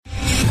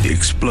The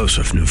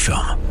explosive new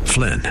film,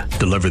 Flynn,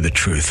 deliver the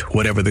truth,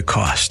 whatever the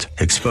cost,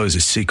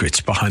 exposes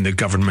secrets behind the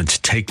government's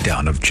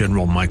takedown of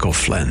General Michael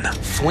Flynn.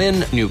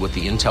 Flynn knew what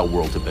the intel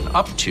world had been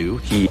up to.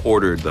 He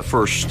ordered the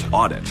first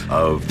audit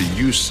of the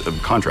use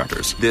of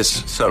contractors.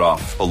 This set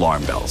off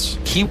alarm bells.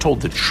 He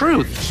told the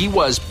truth. He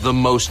was the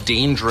most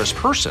dangerous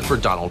person for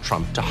Donald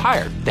Trump to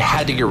hire. They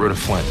had to get rid of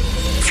Flynn.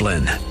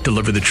 Flynn,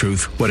 deliver the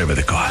truth, whatever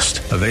the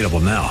cost. Available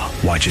now.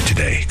 Watch it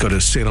today. Go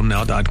to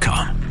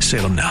salemnow.com.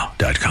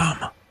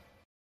 salemnow.com.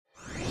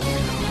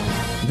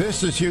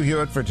 This is Hugh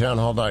Hewitt for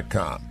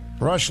townhall.com.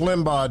 Rush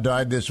Limbaugh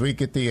died this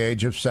week at the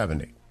age of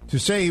 70. To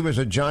say he was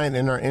a giant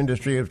in our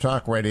industry of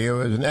talk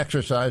radio is an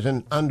exercise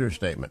in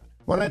understatement.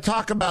 When I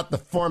talk about the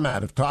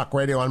format of talk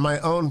radio on my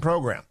own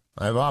program,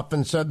 I've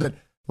often said that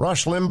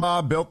Rush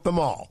Limbaugh built them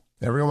all.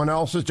 Everyone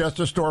else is just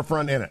a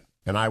storefront in it.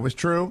 And I was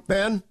true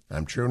then,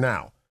 I'm true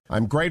now.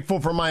 I'm grateful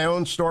for my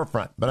own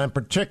storefront, but I'm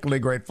particularly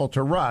grateful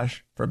to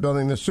Rush for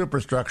building the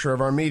superstructure of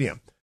our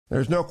medium.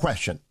 There's no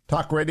question.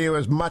 Talk radio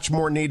is much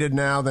more needed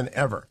now than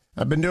ever.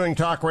 I've been doing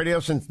talk radio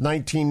since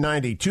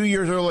 1990. 2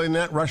 years earlier than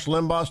that, Rush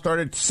Limbaugh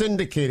started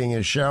syndicating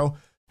his show,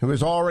 who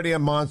was already a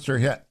monster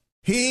hit.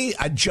 He,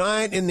 a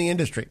giant in the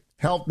industry,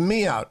 helped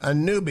me out, a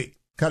newbie,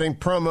 cutting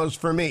promos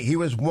for me. He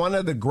was one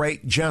of the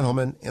great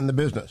gentlemen in the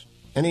business,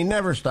 and he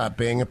never stopped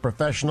being a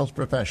professional's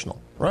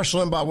professional. Rush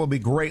Limbaugh will be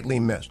greatly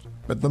missed,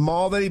 but the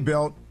mall that he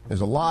built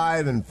is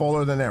alive and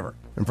fuller than ever,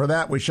 and for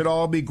that we should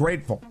all be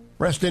grateful.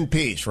 Rest in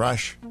peace,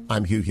 Rush.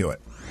 I'm Hugh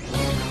Hewitt.